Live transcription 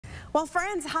Well,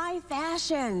 friends, high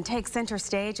fashion takes center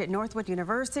stage at Northwood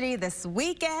University this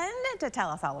weekend. To tell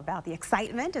us all about the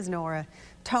excitement is Noora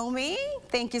Tomi.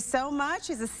 Thank you so much.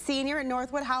 She's a senior at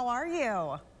Northwood. How are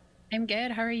you? I'm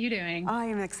good. How are you doing? I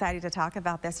am excited to talk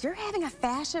about this. You're having a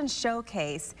fashion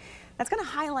showcase that's going to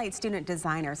highlight student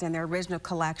designers and their original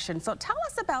collection. So tell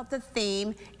us about the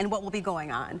theme and what will be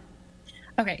going on.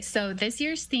 Okay, so this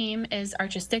year's theme is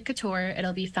Artistic Couture.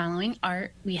 It'll be following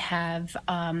art. We have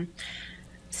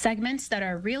segments that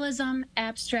are realism,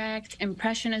 abstract,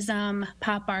 impressionism,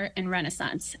 pop art, and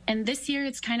Renaissance. And this year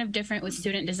it's kind of different with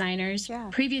student designers. Yeah.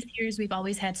 Previous years we've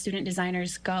always had student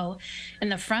designers go in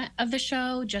the front of the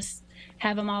show, just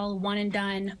have them all one and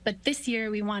done. But this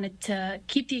year we wanted to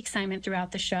keep the excitement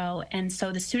throughout the show, and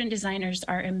so the student designers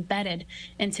are embedded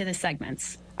into the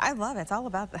segments. I love it. It's all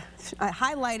about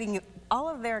highlighting all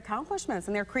of their accomplishments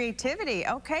and their creativity.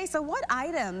 Okay, so what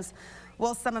items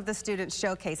will some of the students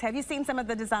showcase? Have you seen some of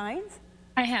the designs?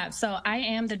 I have. So I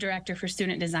am the director for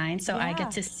student design. So I get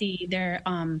to see their,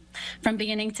 from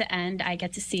beginning to end, I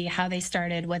get to see how they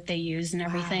started, what they use and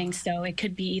everything. Wow. So it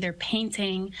could be either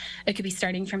painting, it could be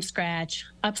starting from scratch,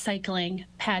 upcycling,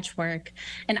 patchwork.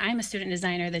 And I'm a student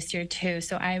designer this year too.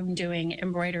 So I'm doing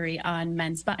embroidery on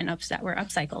men's button-ups that were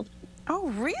upcycled. Oh,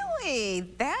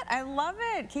 really? I love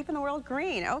it. Keeping the world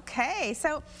green. Okay.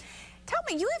 So tell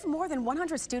me, you have more than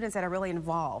 100 students that are really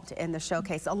involved in the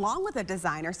showcase, along with a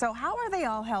designer. So how are they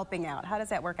all helping out? How does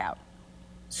that work out?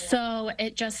 So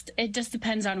it just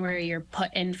depends on where you're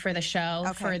put in for the show.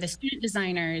 Okay. For the student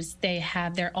designers, they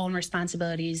have their own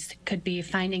responsibilities. Could be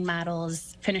finding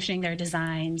models, finishing their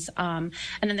designs, and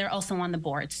then they're also on the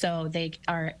board. So they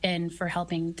are in for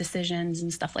helping decisions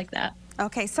and stuff like that.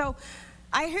 Okay, so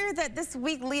I hear that this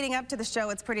week leading up to the show,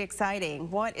 it's pretty exciting.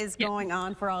 What is going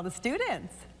on for all the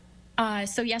students?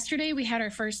 So yesterday we had our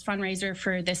first fundraiser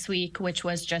for this week, which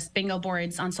was just bingo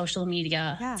boards on social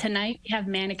media. Yeah. Tonight we have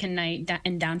mannequin night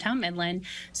in downtown Midland.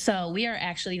 So we are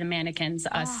actually the mannequins,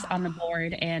 us on the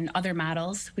board, and other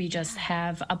models. We just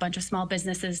have a bunch of small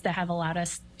businesses that have allowed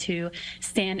us to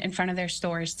stand in front of their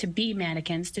stores to be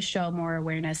mannequins, to show more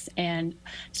awareness and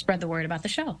spread the word about the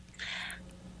show.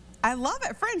 I love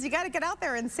it. Friends, you got to get out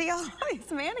there and see all these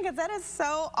mannequins. That is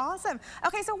so awesome.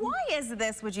 Okay, so why is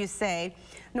this, would you say,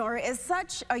 Noora, is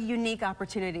such a unique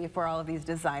opportunity for all of these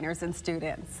designers and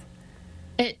students?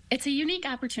 It's a unique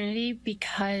opportunity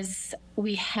because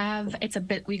we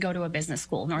go to a business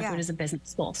school. Northwood is a business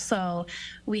school. So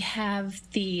we have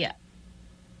the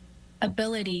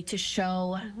ability to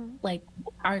show like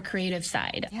our creative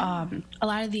side. A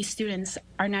lot of these students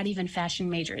are not even fashion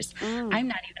majors. I'm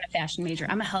not even a fashion major.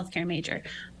 I'm a healthcare major.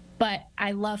 But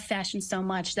I love fashion so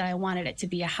much that I wanted it to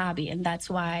be a hobby, and that's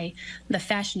why the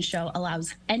fashion show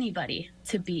allows anybody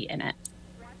to be in it.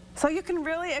 So you can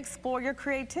really explore your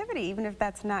creativity, even if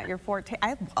that's not your forte.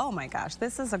 Oh my gosh,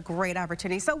 this is a great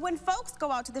opportunity. So when folks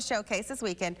go out to the showcase this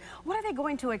weekend, what are they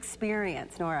going to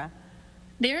experience, Noora?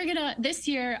 This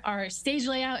year, our stage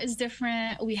layout is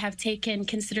different. We have taken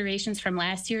considerations from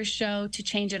last year's show to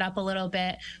change it up a little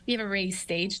bit. We have a raised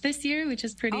stage this year, which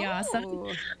is pretty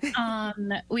awesome.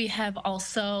 We have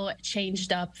also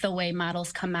changed up the way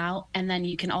models come out, and then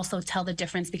you can also tell the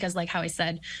difference because, like how I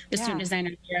said, the student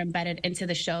designers are embedded into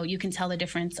the show. You can tell the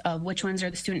difference of which ones are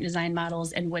the student design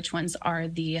models and which ones are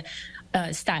the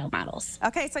style models.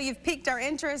 Okay, so you've piqued our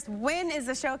interest. When is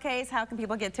the showcase? How can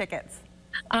people get tickets?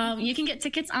 You can get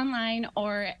tickets online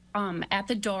or at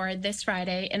the door this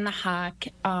Friday in the Hawk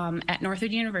at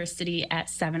Northwood University at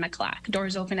 7 o'clock.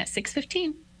 Doors open at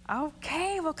 6:15.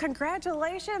 Okay, well,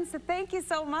 congratulations. Thank you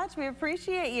so much. We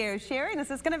appreciate you sharing.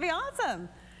 This is going to be awesome.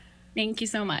 Thank you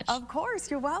so much. Of course,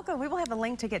 you're welcome. We will have a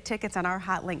link to get tickets on our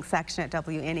hot link section at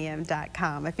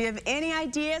WNEM.com. If you have any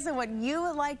ideas of what you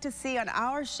would like to see on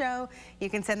our show, you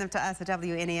can send them to us at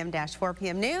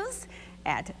WNEM-4PM News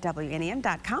at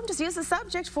WNEM.com. Just use the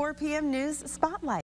subject 4 PM News Spotlight.